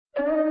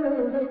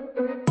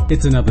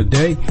It's another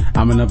day.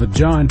 I'm another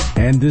John,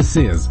 and this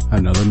is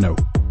Another Note.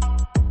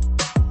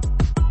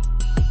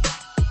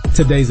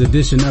 Today's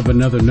edition of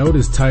Another Note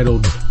is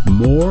titled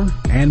More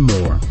and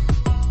More.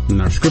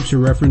 And our scripture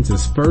reference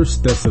is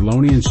 1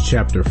 Thessalonians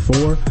chapter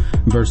 4,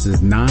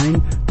 verses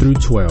 9 through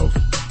 12.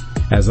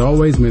 As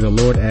always, may the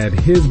Lord add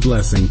His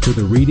blessing to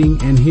the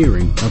reading and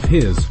hearing of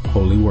His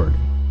holy word.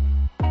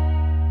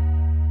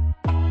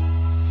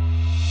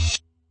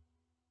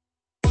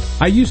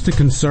 I used to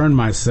concern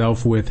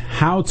myself with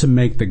how to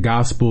make the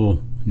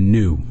gospel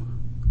new.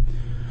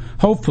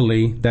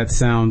 Hopefully that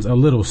sounds a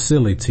little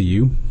silly to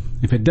you.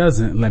 If it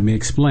doesn't, let me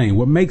explain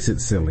what makes it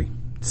silly.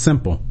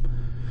 Simple.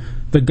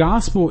 The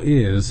gospel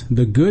is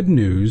the good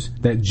news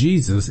that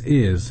Jesus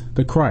is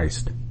the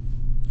Christ.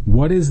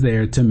 What is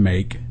there to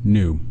make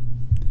new?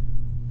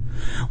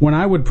 When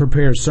I would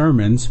prepare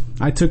sermons,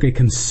 I took a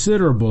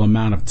considerable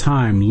amount of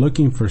time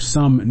looking for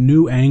some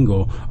new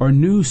angle or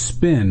new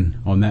spin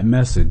on that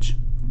message.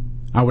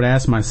 I would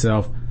ask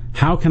myself,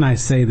 how can I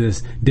say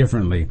this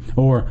differently?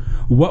 Or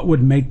what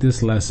would make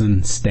this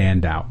lesson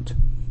stand out?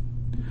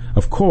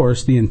 Of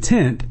course, the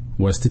intent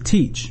was to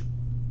teach.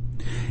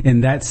 In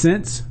that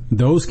sense,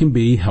 those can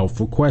be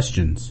helpful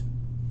questions.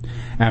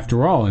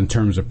 After all, in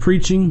terms of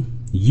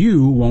preaching,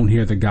 you won't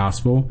hear the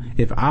gospel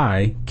if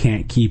I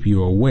can't keep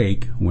you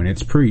awake when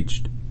it's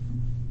preached.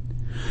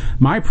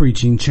 My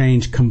preaching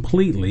changed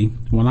completely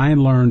when I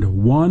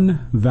learned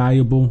one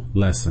valuable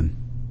lesson.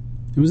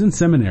 It was in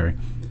seminary.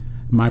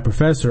 My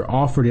professor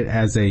offered it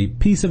as a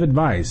piece of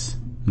advice,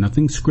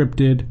 nothing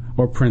scripted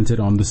or printed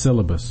on the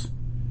syllabus.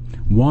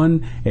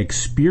 One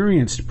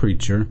experienced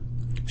preacher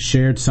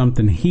shared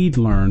something he'd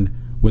learned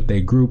with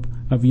a group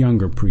of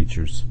younger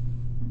preachers.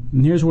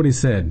 And here's what he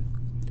said.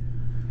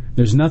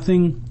 There's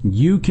nothing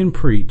you can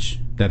preach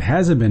that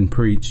hasn't been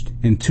preached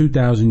in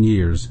 2,000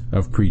 years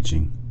of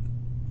preaching.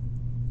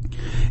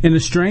 In a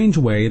strange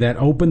way, that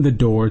opened the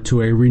door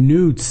to a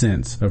renewed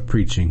sense of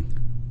preaching.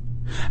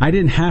 I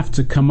didn't have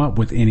to come up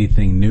with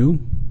anything new.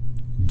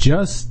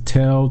 Just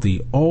tell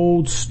the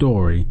old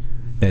story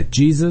that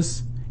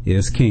Jesus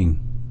is King.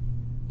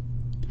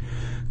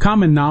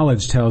 Common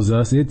knowledge tells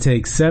us it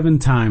takes 7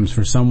 times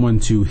for someone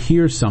to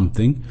hear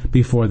something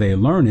before they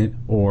learn it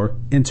or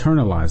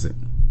internalize it.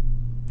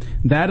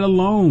 That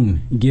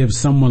alone gives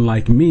someone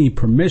like me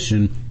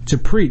permission to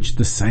preach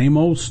the same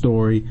old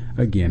story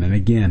again and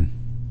again.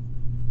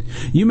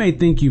 You may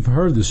think you've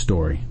heard the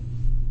story.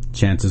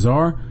 Chances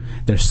are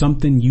there's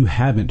something you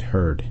haven't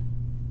heard.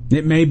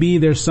 It may be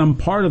there's some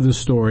part of the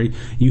story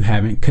you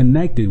haven't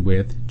connected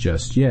with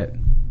just yet.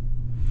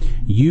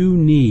 You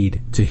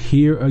need to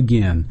hear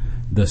again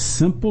the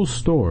simple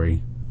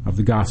story of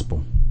the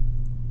gospel.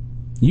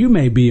 You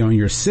may be on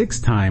your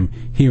 6th time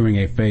hearing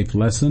a faith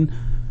lesson,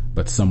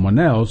 but someone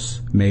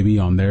else may be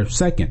on their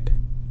 2nd.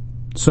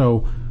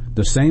 So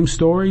the same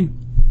story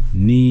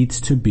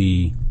needs to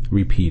be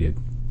repeated.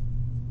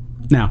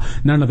 Now,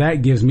 none of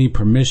that gives me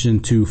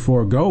permission to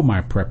forego my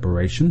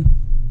preparation.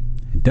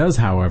 It does,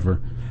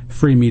 however,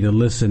 free me to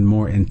listen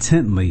more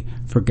intently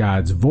for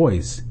God's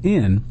voice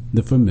in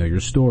the familiar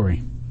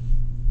story.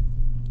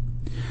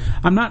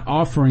 I'm not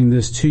offering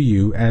this to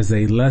you as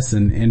a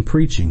lesson in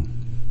preaching.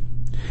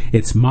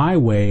 It's my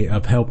way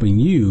of helping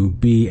you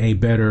be a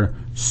better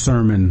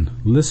sermon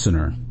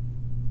listener.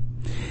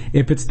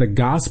 If it's the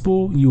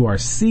gospel you are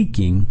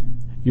seeking,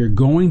 you're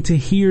going to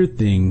hear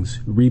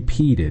things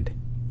repeated.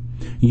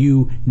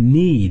 You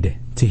need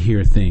to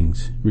hear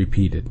things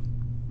repeated.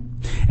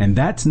 And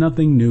that's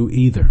nothing new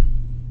either.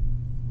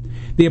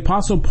 The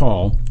Apostle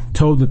Paul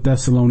told the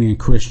Thessalonian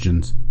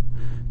Christians,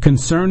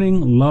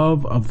 concerning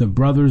love of the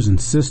brothers and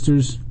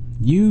sisters,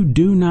 you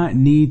do not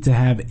need to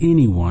have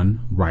anyone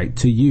write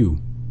to you.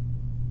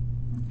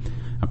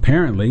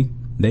 Apparently,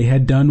 they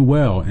had done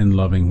well in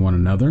loving one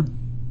another,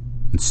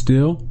 and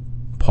still,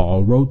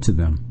 Paul wrote to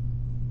them.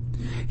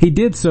 He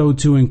did so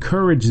to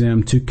encourage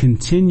them to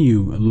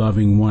continue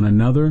loving one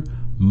another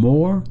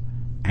more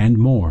and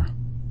more.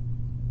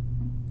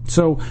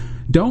 So,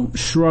 don't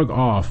shrug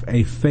off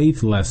a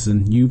faith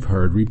lesson you've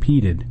heard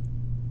repeated.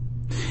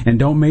 And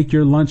don't make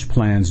your lunch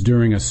plans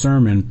during a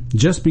sermon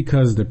just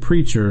because the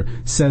preacher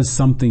says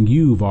something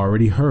you've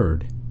already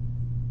heard.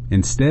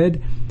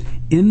 Instead,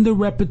 in the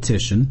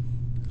repetition,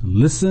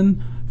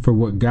 listen for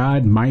what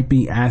God might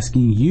be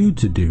asking you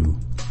to do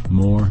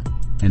more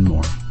and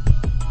more.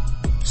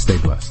 Stay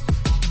blessed.